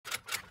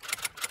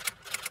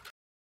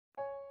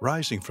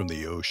Rising from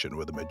the ocean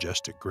with a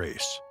majestic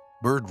grace,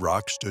 Bird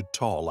Rock stood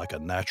tall like a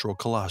natural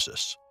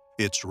colossus,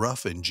 its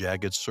rough and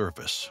jagged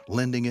surface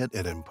lending it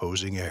an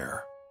imposing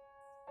air.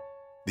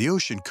 The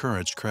ocean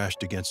currents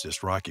crashed against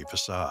this rocky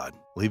facade,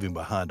 leaving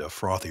behind a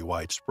frothy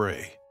white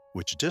spray,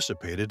 which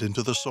dissipated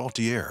into the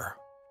salty air.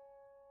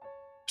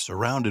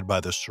 Surrounded by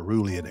the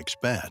cerulean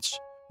expanse,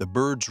 the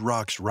Bird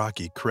Rock's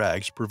rocky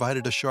crags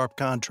provided a sharp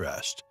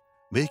contrast,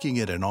 making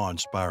it an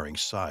awe-inspiring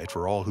sight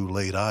for all who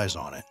laid eyes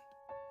on it.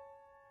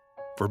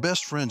 For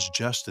best friends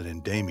Justin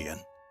and Damian,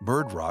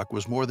 Bird Rock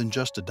was more than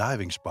just a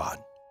diving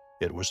spot.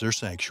 It was their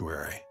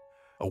sanctuary,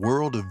 a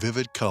world of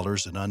vivid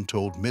colors and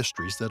untold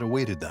mysteries that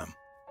awaited them.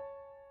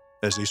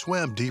 As they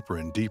swam deeper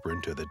and deeper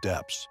into the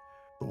depths,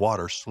 the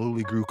water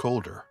slowly grew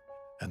colder,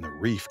 and the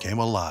reef came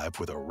alive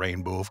with a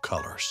rainbow of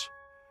colors.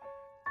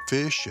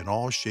 Fish in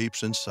all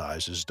shapes and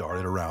sizes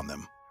darted around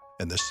them,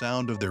 and the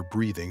sound of their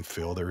breathing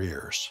filled their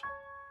ears.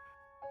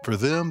 For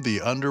them,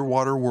 the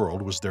underwater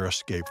world was their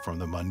escape from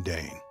the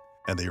mundane,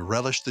 and they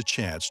relished the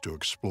chance to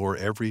explore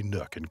every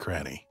nook and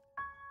cranny.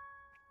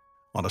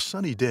 On a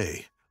sunny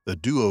day, the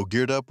duo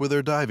geared up with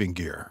their diving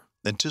gear,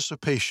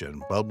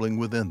 anticipation bubbling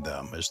within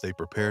them as they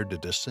prepared to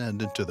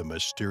descend into the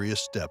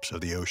mysterious depths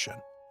of the ocean.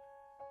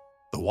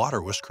 The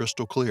water was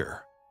crystal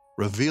clear,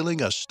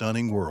 revealing a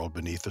stunning world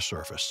beneath the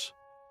surface.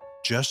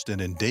 Justin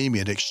and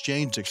Damian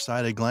exchanged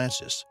excited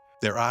glances,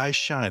 their eyes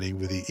shining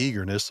with the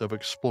eagerness of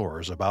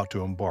explorers about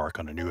to embark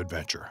on a new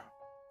adventure.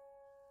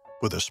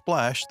 With a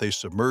splash, they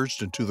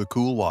submerged into the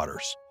cool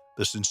waters,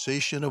 the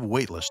sensation of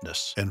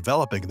weightlessness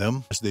enveloping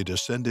them as they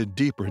descended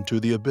deeper into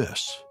the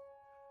abyss.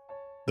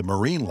 The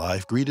marine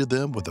life greeted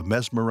them with a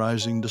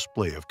mesmerizing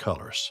display of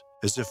colors,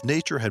 as if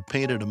nature had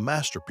painted a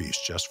masterpiece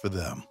just for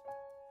them.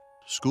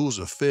 Schools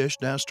of fish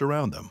danced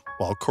around them,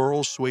 while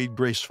corals swayed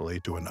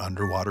gracefully to an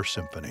underwater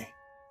symphony.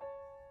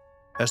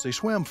 As they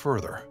swam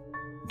further,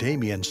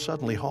 Damian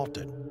suddenly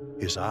halted,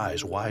 his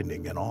eyes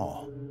widening in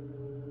awe.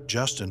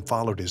 Justin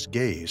followed his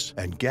gaze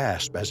and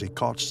gasped as he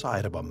caught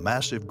sight of a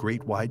massive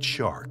great white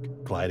shark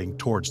gliding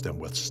towards them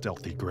with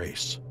stealthy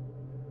grace.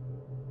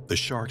 The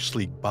shark's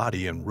sleek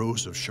body and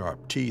rows of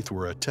sharp teeth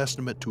were a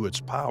testament to its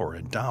power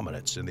and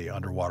dominance in the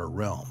underwater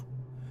realm.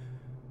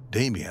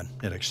 Damian,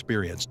 an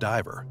experienced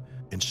diver,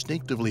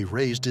 instinctively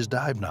raised his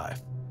dive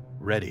knife,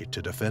 ready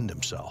to defend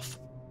himself.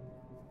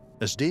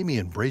 As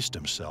Damian braced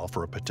himself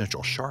for a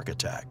potential shark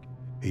attack,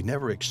 he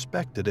never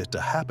expected it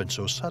to happen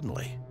so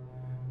suddenly.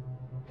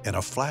 In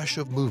a flash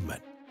of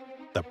movement,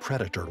 the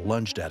predator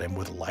lunged at him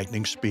with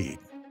lightning speed,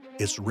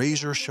 its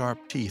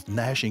razor-sharp teeth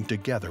gnashing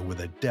together with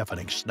a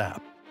deafening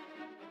snap.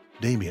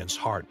 Damian's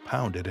heart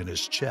pounded in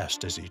his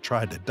chest as he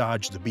tried to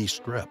dodge the beast's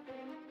grip.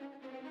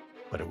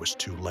 But it was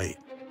too late.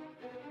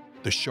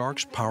 The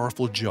shark's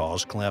powerful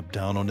jaws clamped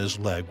down on his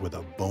leg with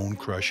a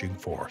bone-crushing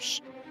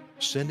force,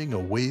 sending a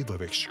wave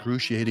of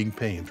excruciating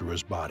pain through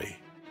his body.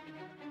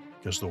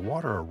 As the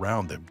water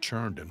around them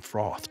churned and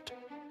frothed,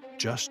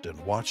 Justin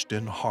watched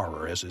in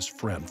horror as his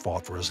friend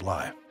fought for his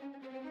life.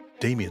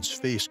 Damian's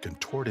face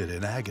contorted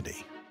in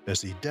agony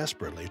as he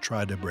desperately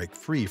tried to break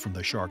free from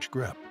the shark's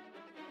grip.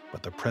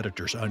 But the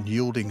predator's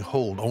unyielding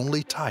hold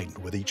only tightened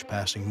with each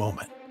passing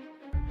moment.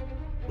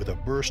 With a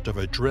burst of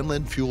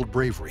adrenaline-fueled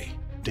bravery,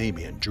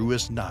 Damian drew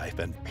his knife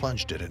and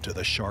plunged it into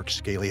the shark's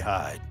scaly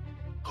hide,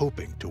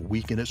 hoping to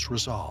weaken its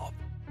resolve.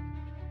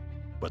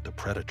 But the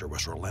predator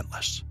was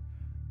relentless,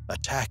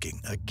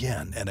 attacking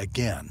again and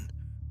again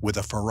with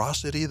a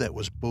ferocity that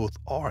was both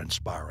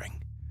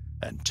awe-inspiring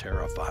and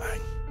terrifying.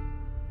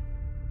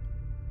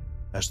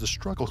 As the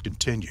struggle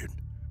continued,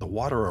 the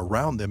water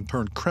around them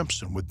turned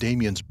crimson with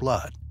Damian's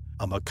blood,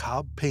 a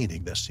macabre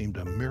painting that seemed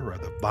to mirror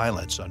the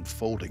violence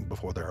unfolding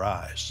before their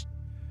eyes.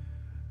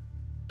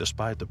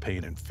 Despite the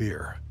pain and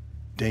fear,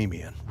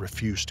 Damian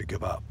refused to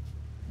give up,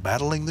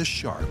 battling the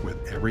shark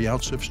with every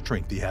ounce of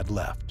strength he had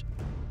left.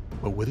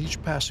 But with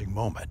each passing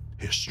moment,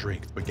 his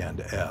strength began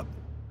to ebb,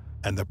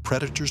 and the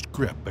predator's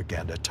grip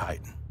began to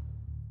tighten.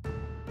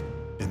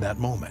 In that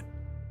moment,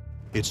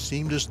 it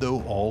seemed as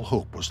though all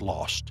hope was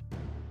lost,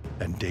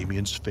 and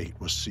Damian's fate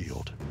was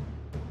sealed.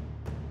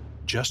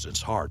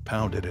 Justin's heart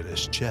pounded at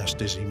his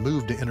chest as he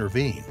moved to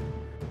intervene,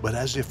 but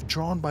as if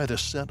drawn by the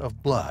scent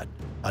of blood,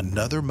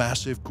 another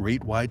massive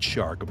great white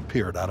shark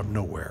appeared out of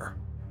nowhere.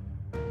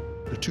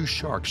 The two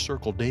sharks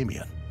circled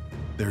Damian,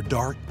 their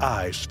dark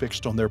eyes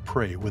fixed on their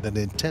prey with an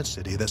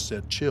intensity that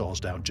sent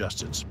chills down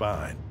Justin's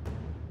spine.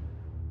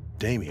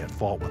 Damian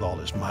fought with all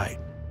his might,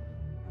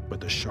 but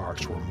the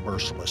sharks were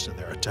merciless in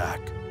their attack.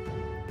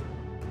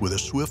 With a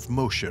swift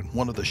motion,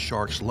 one of the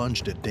sharks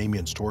lunged at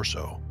Damian's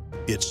torso,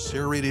 its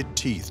serrated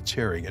teeth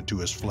tearing into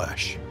his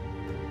flesh.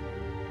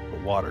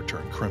 The water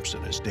turned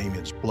crimson as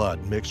Damian's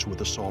blood mixed with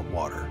the salt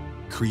water,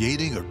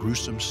 creating a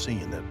gruesome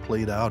scene that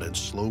played out in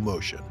slow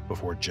motion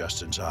before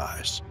Justin's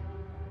eyes.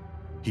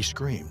 He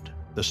screamed,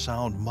 the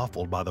sound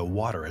muffled by the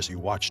water as he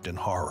watched in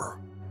horror,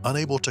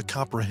 unable to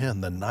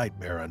comprehend the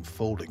nightmare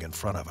unfolding in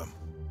front of him.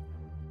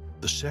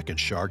 The second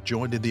shark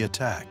joined in the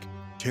attack,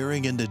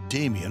 tearing into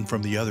Damian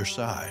from the other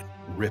side,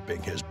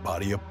 ripping his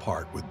body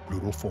apart with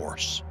brutal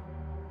force.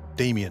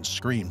 Damian's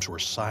screams were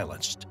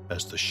silenced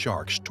as the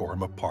sharks tore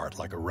him apart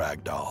like a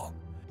rag doll,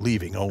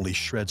 leaving only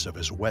shreds of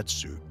his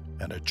wetsuit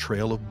and a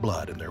trail of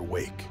blood in their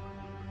wake.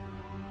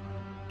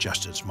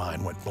 Justin's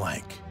mind went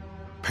blank,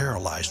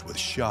 paralyzed with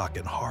shock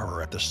and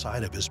horror at the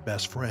sight of his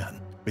best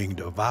friend being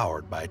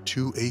devoured by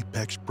two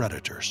apex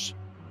predators.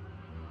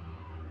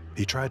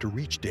 He tried to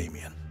reach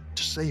Damian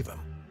to save him,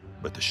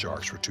 but the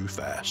sharks were too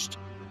fast,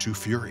 too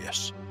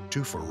furious,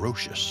 too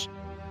ferocious.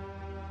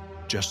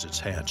 Justin's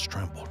hands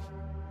trembled,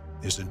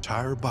 his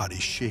entire body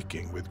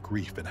shaking with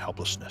grief and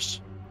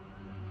helplessness.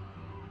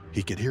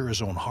 He could hear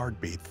his own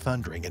heartbeat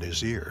thundering in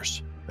his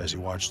ears as he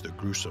watched the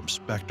gruesome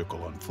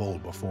spectacle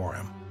unfold before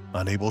him,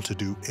 unable to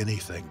do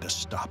anything to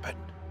stop it.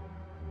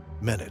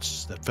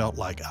 Minutes that felt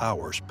like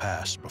hours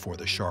passed before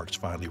the sharks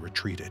finally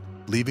retreated,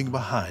 leaving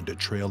behind a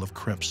trail of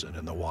crimson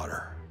in the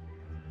water.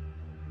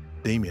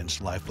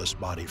 Damian's lifeless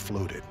body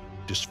floated,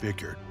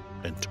 disfigured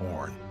and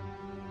torn,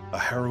 a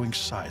harrowing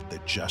sight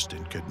that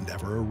Justin could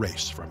never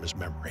erase from his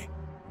memory.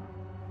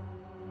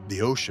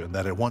 The ocean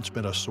that had once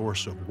been a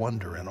source of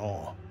wonder and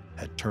awe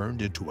had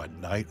turned into a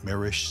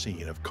nightmarish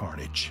scene of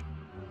carnage.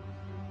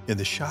 In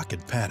the shock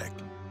and panic,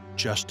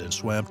 Justin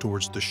swam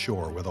towards the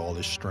shore with all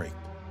his strength,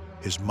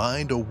 his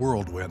mind a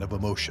whirlwind of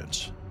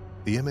emotions.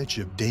 The image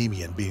of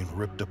Damian being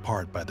ripped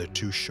apart by the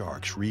two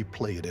sharks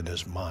replayed in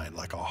his mind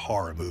like a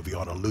horror movie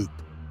on a loop,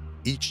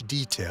 each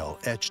detail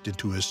etched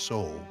into his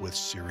soul with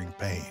searing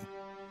pain.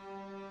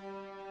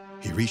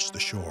 He reached the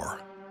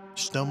shore,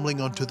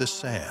 stumbling onto the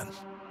sand,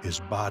 his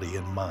body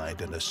and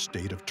mind in a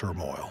state of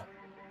turmoil.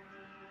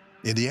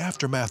 In the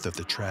aftermath of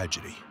the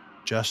tragedy,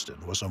 Justin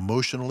was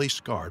emotionally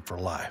scarred for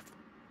life.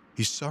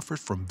 He suffered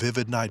from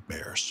vivid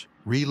nightmares,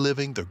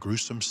 reliving the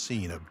gruesome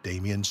scene of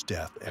Damian's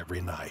death every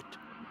night.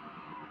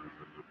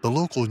 The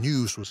local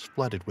news was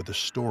flooded with the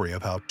story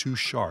of how two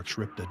sharks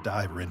ripped a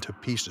diver into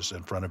pieces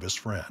in front of his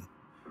friend,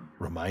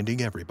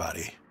 reminding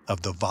everybody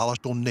of the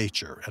volatile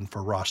nature and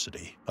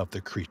ferocity of the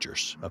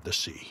creatures of the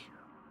sea.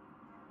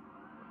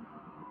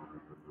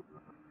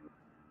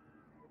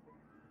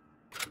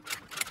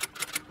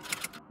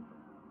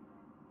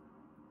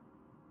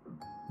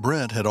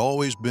 Brent had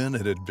always been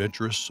an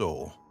adventurous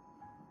soul,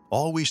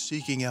 always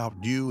seeking out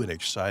new and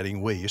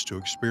exciting ways to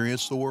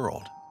experience the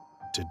world.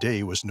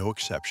 Today was no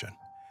exception,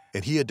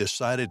 and he had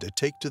decided to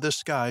take to the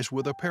skies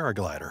with a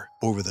paraglider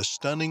over the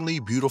stunningly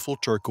beautiful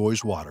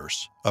turquoise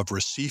waters of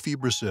Recife,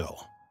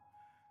 Brazil.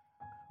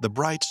 The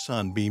bright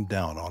sun beamed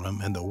down on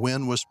him, and the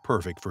wind was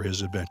perfect for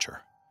his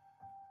adventure.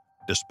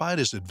 Despite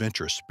his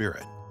adventurous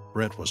spirit,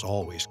 Brent was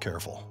always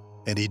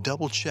careful, and he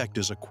double-checked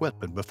his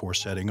equipment before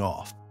setting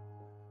off.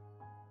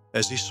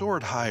 As he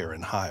soared higher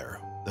and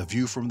higher, the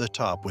view from the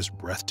top was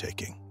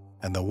breathtaking,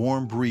 and the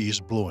warm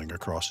breeze blowing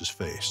across his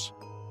face.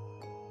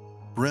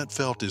 Brent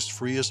felt as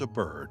free as a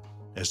bird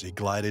as he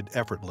glided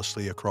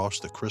effortlessly across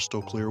the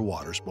crystal-clear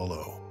waters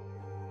below.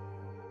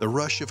 The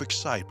rush of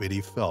excitement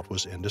he felt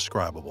was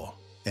indescribable,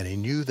 and he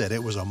knew that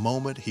it was a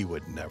moment he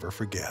would never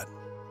forget.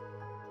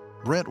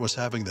 Brent was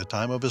having the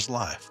time of his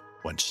life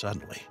when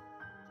suddenly,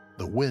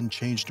 the wind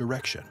changed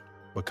direction,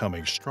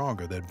 becoming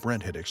stronger than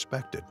Brent had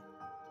expected.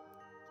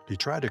 He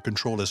tried to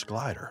control his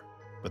glider,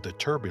 but the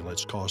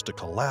turbulence caused a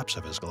collapse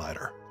of his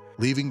glider,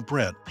 leaving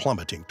Brent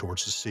plummeting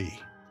towards the sea.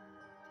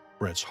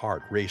 Brent's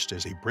heart raced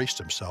as he braced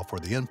himself for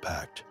the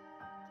impact.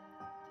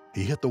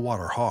 He hit the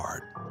water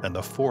hard, and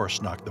the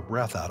force knocked the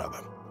breath out of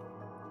him.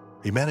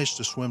 He managed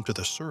to swim to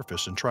the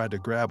surface and tried to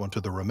grab onto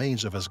the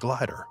remains of his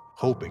glider,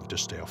 hoping to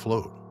stay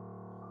afloat.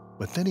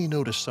 But then he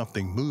noticed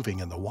something moving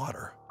in the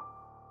water,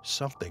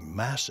 something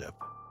massive.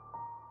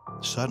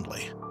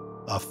 Suddenly,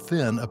 a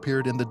fin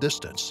appeared in the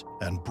distance,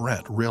 and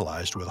Brent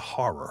realized with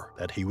horror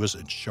that he was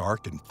in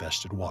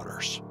shark-infested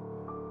waters.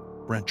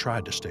 Brent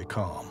tried to stay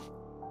calm,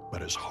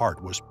 but his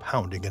heart was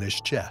pounding in his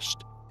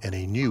chest, and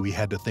he knew he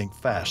had to think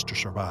fast to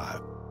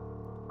survive.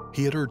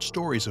 He had heard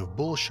stories of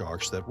bull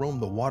sharks that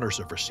roamed the waters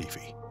of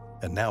Recife,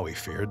 and now he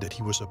feared that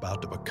he was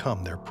about to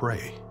become their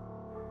prey.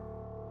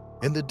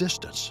 In the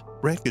distance,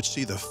 Brent could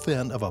see the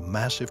fin of a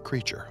massive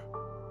creature.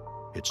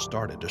 It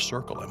started to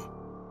circle him,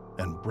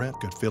 and Brent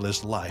could feel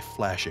his life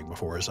flashing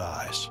before his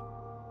eyes.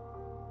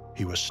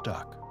 He was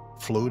stuck,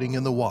 floating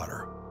in the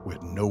water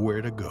with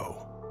nowhere to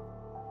go.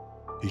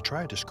 He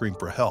tried to scream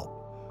for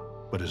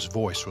help, but his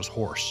voice was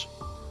hoarse.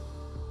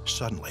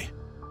 Suddenly,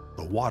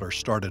 the water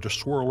started to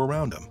swirl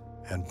around him,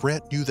 and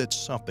Brent knew that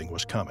something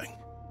was coming.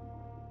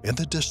 In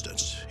the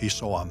distance, he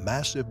saw a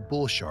massive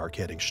bull shark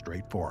heading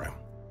straight for him.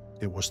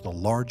 It was the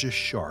largest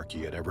shark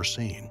he had ever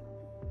seen,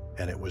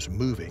 and it was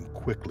moving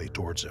quickly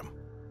towards him.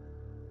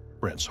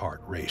 Brent's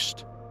heart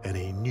raced, and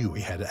he knew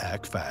he had to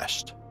act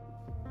fast.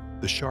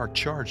 The shark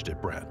charged at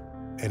Brent,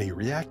 and he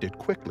reacted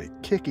quickly,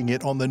 kicking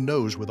it on the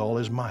nose with all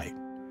his might.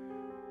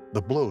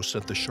 The blow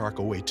sent the shark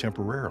away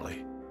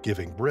temporarily,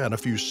 giving Brent a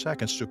few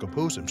seconds to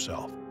compose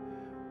himself.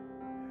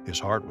 His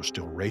heart was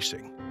still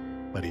racing,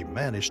 but he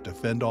managed to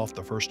fend off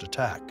the first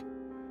attack.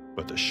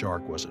 But the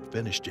shark wasn't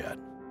finished yet.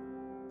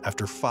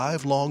 After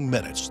 5 long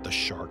minutes, the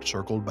shark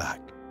circled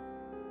back,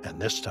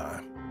 and this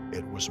time,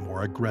 it was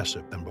more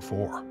aggressive than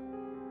before.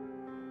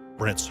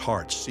 Brent's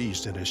heart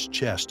seized in his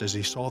chest as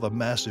he saw the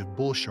massive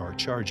bull shark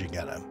charging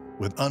at him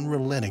with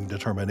unrelenting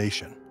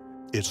determination.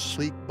 Its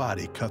sleek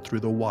body cut through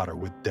the water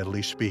with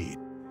deadly speed,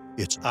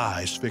 its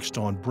eyes fixed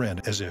on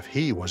Brent as if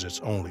he was its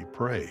only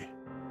prey.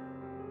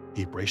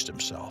 He braced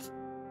himself,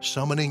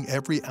 summoning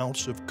every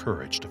ounce of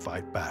courage to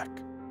fight back.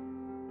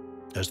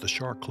 As the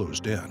shark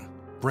closed in,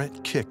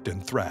 Brent kicked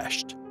and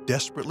thrashed,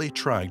 desperately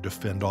trying to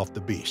fend off the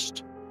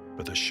beast.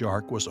 But the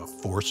shark was a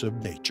force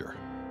of nature,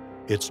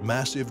 its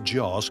massive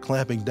jaws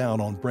clamping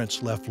down on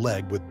Brent's left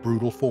leg with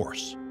brutal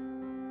force.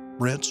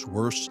 Brent's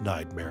worst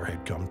nightmare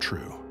had come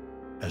true,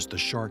 as the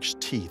shark's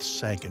teeth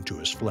sank into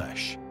his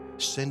flesh,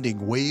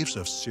 sending waves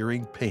of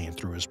searing pain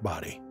through his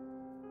body.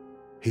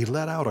 He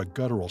let out a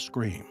guttural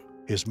scream,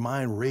 his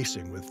mind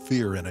racing with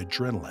fear and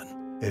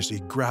adrenaline as he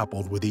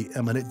grappled with the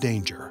imminent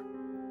danger.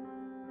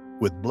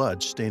 With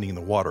blood staining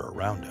the water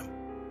around him,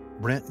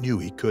 Brent knew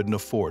he couldn't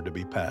afford to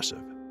be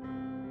passive.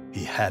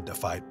 He had to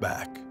fight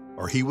back,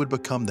 or he would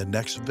become the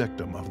next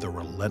victim of the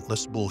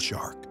relentless bull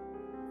shark.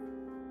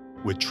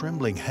 With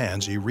trembling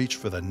hands, he reached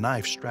for the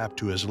knife strapped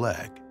to his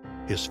leg,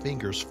 his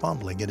fingers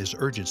fumbling in his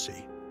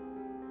urgency.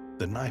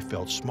 The knife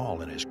felt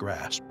small in his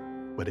grasp,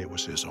 but it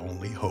was his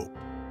only hope.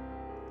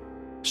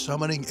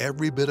 Summoning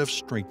every bit of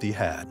strength he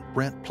had,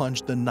 Brent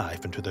plunged the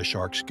knife into the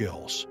shark's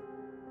gills.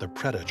 The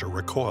predator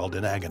recoiled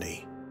in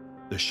agony.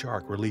 The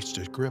shark released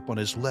his grip on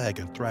his leg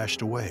and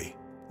thrashed away,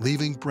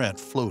 leaving Brent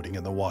floating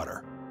in the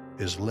water,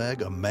 his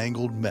leg a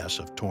mangled mess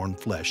of torn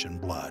flesh and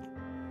blood.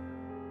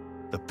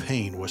 The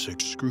pain was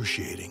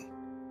excruciating,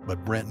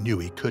 but Brent knew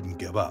he couldn't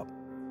give up.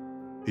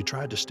 He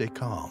tried to stay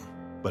calm,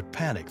 but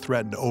panic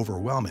threatened to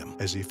overwhelm him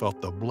as he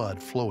felt the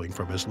blood flowing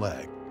from his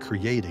leg,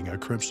 creating a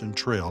crimson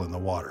trail in the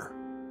water.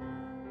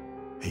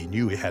 He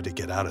knew he had to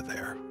get out of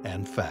there,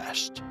 and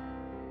fast.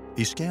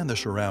 He scanned the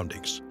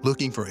surroundings,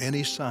 looking for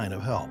any sign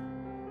of help,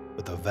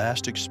 but the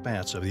vast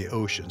expanse of the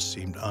ocean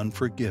seemed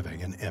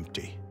unforgiving and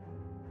empty.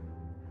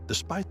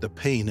 Despite the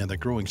pain and the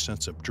growing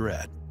sense of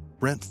dread,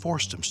 Brent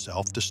forced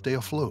himself to stay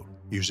afloat,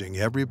 using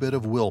every bit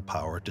of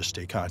willpower to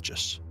stay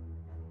conscious.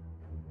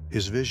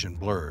 His vision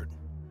blurred,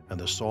 and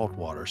the salt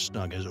water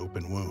stung his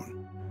open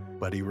wound,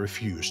 but he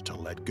refused to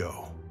let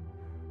go.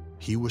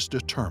 He was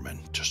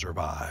determined to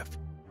survive.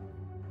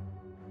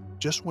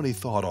 Just when he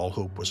thought all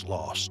hope was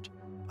lost,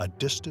 a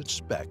distant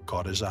speck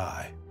caught his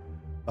eye.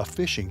 A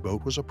fishing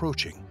boat was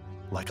approaching,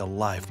 like a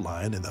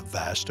lifeline in the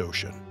vast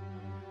ocean.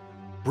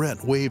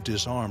 Brent waved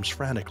his arms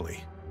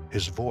frantically,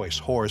 his voice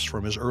hoarse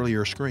from his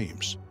earlier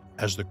screams,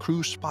 as the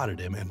crew spotted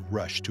him and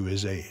rushed to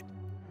his aid.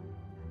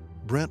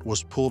 Brent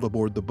was pulled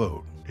aboard the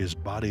boat, his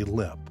body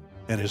limp,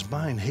 and his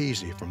mind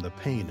hazy from the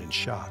pain and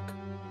shock.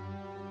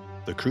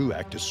 The crew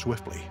acted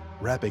swiftly,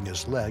 wrapping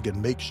his leg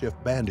in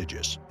makeshift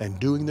bandages and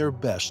doing their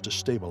best to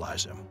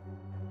stabilize him.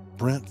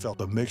 Brent felt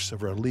a mix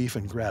of relief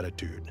and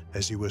gratitude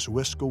as he was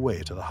whisked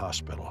away to the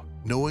hospital,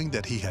 knowing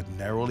that he had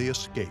narrowly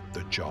escaped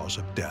the jaws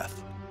of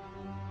death.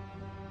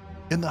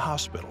 In the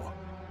hospital,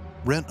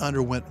 Brent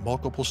underwent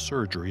multiple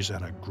surgeries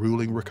and a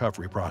grueling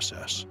recovery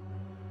process.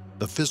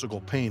 The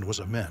physical pain was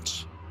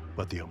immense,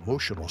 but the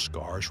emotional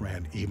scars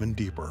ran even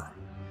deeper.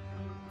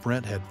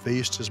 Brent had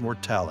faced his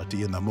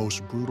mortality in the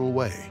most brutal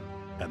way,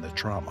 and the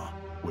trauma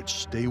would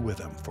stay with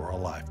him for a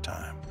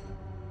lifetime.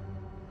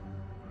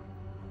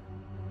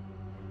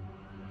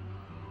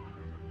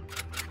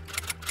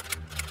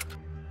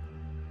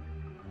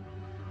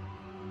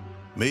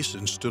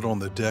 Mason stood on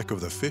the deck of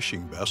the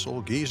fishing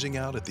vessel, gazing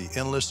out at the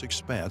endless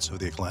expanse of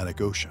the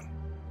Atlantic Ocean.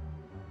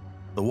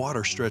 The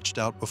water stretched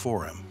out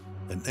before him,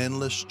 an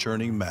endless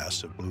churning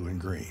mass of blue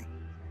and green.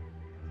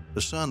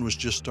 The sun was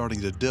just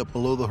starting to dip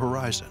below the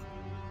horizon,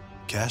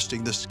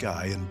 casting the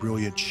sky in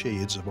brilliant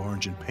shades of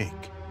orange and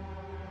pink.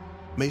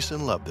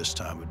 Mason loved this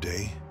time of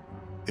day.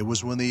 It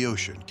was when the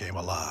ocean came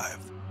alive.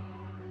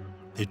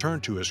 He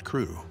turned to his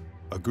crew,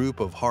 a group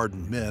of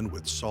hardened men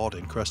with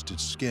salt-encrusted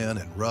skin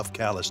and rough,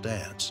 calloused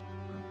hands.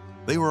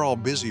 They were all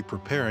busy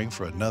preparing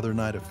for another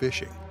night of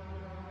fishing.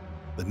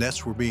 The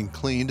nets were being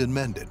cleaned and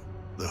mended,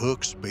 the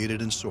hooks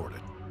baited and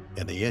sorted,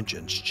 and the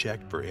engines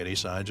checked for any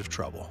signs of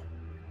trouble.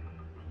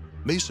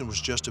 Mason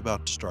was just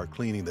about to start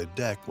cleaning the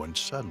deck when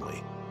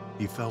suddenly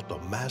he felt a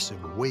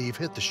massive wave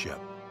hit the ship.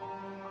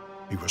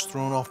 He was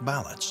thrown off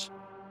balance,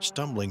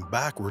 stumbling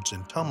backwards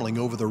and tumbling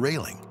over the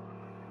railing.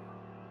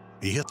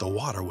 He hit the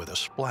water with a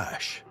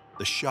splash,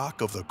 the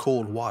shock of the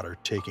cold water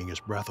taking his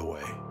breath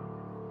away.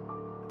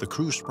 The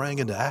crew sprang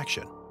into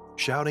action,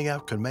 shouting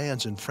out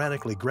commands and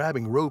frantically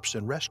grabbing ropes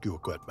and rescue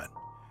equipment.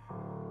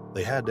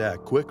 They had to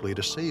act quickly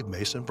to save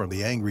Mason from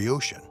the angry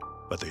ocean,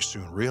 but they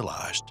soon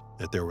realized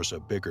that there was a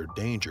bigger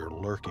danger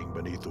lurking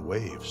beneath the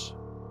waves.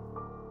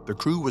 The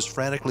crew was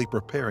frantically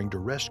preparing to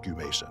rescue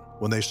Mason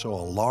when they saw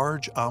a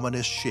large,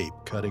 ominous shape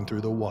cutting through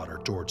the water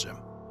towards him.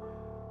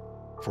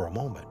 For a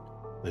moment,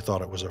 they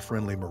thought it was a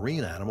friendly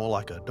marine animal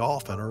like a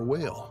dolphin or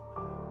whale,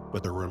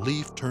 but the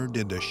relief turned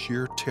into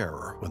sheer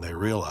terror when they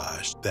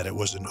realized that it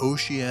was an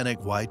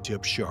oceanic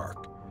white-tipped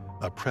shark,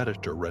 a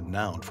predator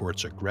renowned for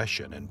its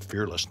aggression and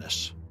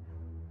fearlessness.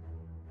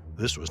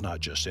 This was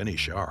not just any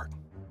shark,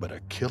 but a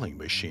killing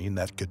machine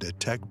that could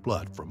detect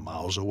blood from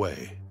miles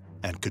away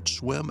and could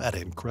swim at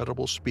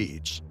incredible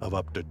speeds of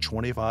up to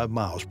 25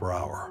 miles per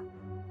hour.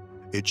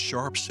 Its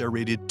sharp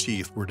serrated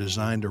teeth were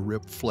designed to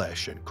rip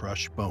flesh and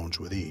crush bones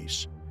with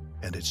ease,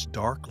 and its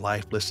dark,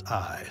 lifeless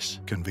eyes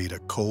conveyed a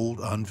cold,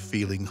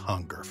 unfeeling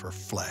hunger for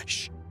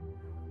flesh.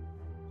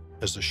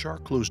 As the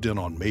shark closed in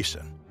on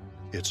Mason,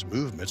 its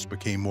movements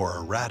became more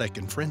erratic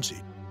and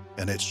frenzied,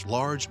 and its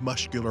large,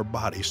 muscular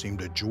body seemed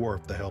to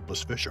dwarf the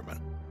helpless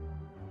fisherman.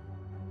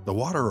 The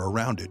water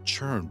around it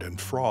churned and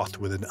frothed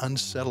with an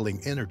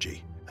unsettling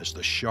energy as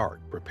the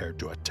shark prepared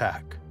to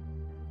attack.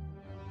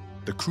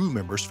 The crew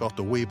members felt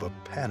a wave of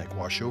panic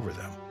wash over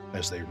them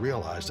as they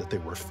realized that they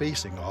were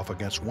facing off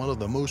against one of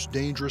the most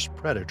dangerous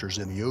predators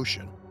in the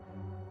ocean.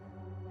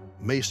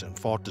 Mason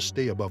fought to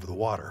stay above the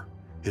water,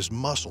 his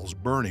muscles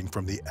burning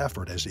from the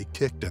effort as he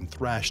kicked and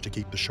thrashed to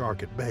keep the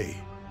shark at bay.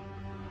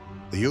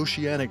 The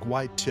oceanic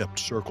white-tip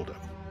circled him,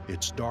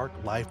 its dark,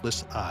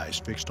 lifeless eyes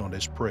fixed on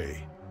his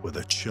prey with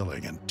a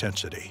chilling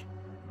intensity.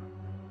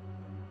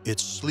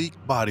 Its sleek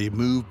body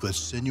moved with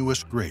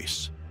sinuous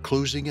grace,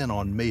 closing in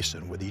on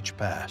Mason with each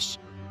pass,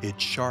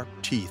 its sharp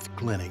teeth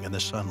glinting in the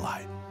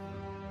sunlight.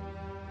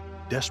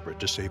 Desperate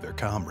to save their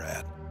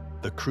comrade,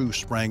 the crew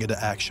sprang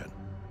into action,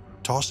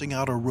 tossing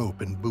out a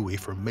rope and buoy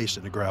for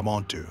Mason to grab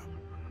onto.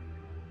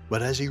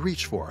 But as he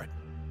reached for it,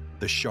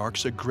 the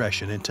shark's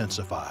aggression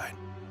intensified.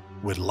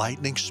 With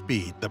lightning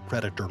speed, the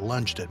predator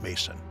lunged at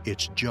Mason,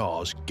 its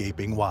jaws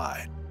gaping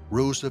wide,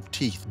 rows of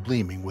teeth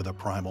gleaming with a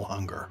primal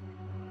hunger.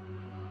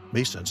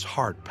 Mason's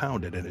heart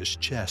pounded in his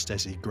chest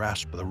as he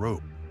grasped the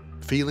rope,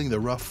 feeling the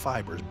rough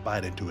fibers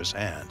bite into his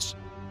hands.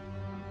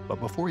 But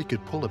before he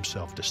could pull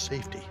himself to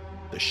safety,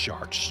 the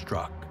shark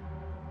struck.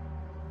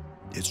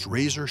 Its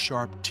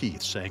razor-sharp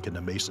teeth sank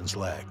into Mason's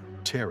leg,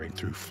 tearing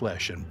through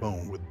flesh and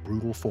bone with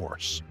brutal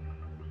force.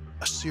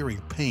 A searing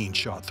pain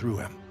shot through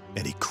him,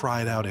 and he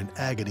cried out in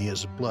agony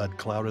as blood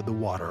clouded the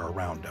water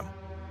around him.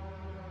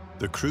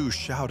 The crew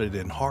shouted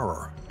in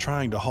horror,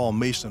 trying to haul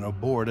Mason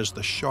aboard as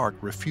the shark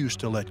refused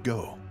to let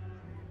go.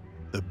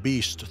 The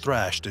beast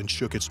thrashed and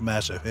shook its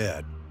massive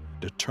head,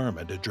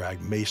 determined to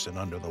drag Mason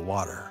under the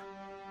water.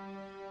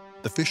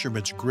 The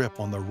fisherman's grip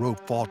on the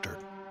rope faltered,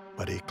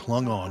 but he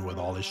clung on with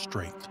all his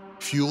strength,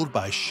 fueled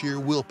by sheer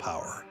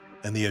willpower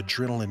and the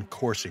adrenaline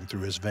coursing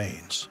through his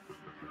veins.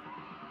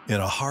 In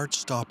a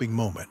heart-stopping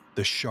moment,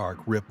 the shark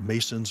ripped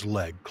Mason's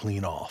leg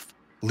clean off,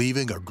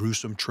 leaving a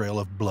gruesome trail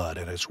of blood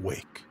in its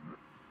wake.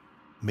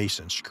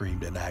 Mason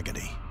screamed in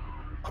agony,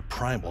 a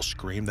primal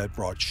scream that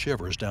brought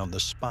shivers down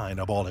the spine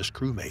of all his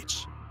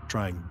crewmates,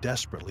 trying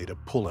desperately to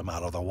pull him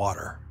out of the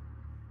water.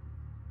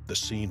 The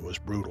scene was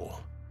brutal.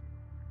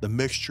 The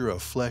mixture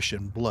of flesh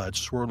and blood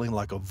swirling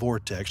like a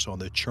vortex on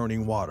the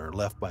churning water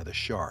left by the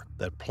shark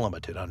that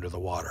plummeted under the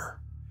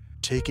water,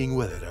 taking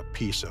with it a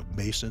piece of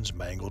Mason's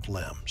mangled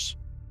limbs.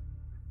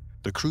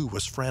 The crew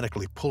was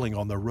frantically pulling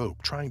on the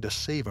rope, trying to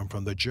save him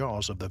from the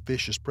jaws of the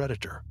vicious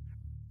predator,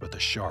 but the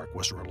shark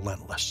was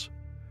relentless.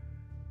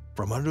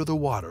 From under the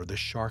water, the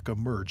shark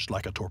emerged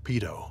like a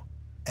torpedo,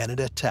 and it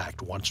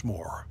attacked once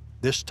more,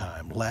 this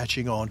time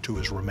latching onto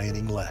his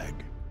remaining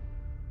leg.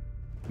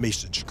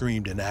 Mason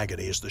screamed in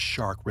agony as the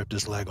shark ripped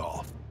his leg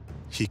off.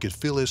 He could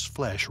feel his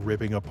flesh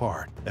ripping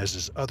apart as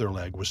his other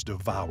leg was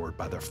devoured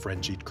by the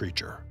frenzied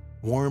creature,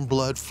 warm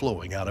blood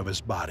flowing out of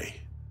his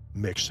body,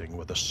 mixing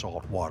with the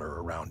salt water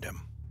around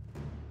him.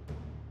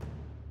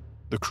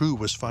 The crew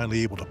was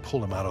finally able to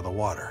pull him out of the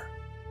water,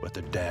 but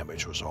the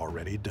damage was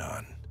already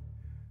done.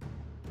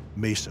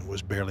 Mason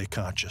was barely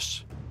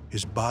conscious,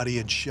 his body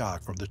in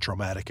shock from the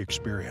traumatic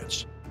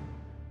experience.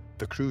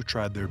 The crew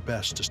tried their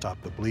best to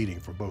stop the bleeding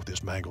from both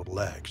his mangled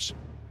legs.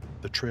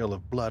 The trail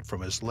of blood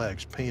from his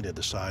legs painted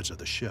the sides of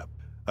the ship,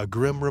 a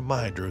grim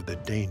reminder of the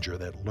danger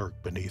that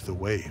lurked beneath the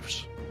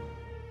waves.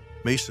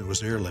 Mason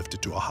was airlifted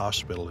to a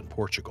hospital in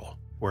Portugal,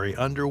 where he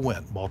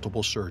underwent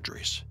multiple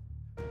surgeries.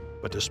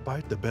 But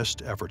despite the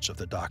best efforts of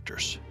the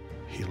doctors,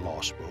 he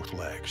lost both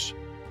legs.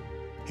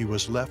 He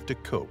was left to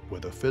cope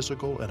with the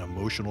physical and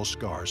emotional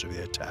scars of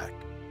the attack,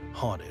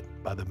 haunted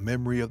by the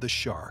memory of the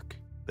shark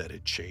that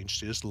had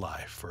changed his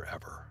life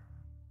forever.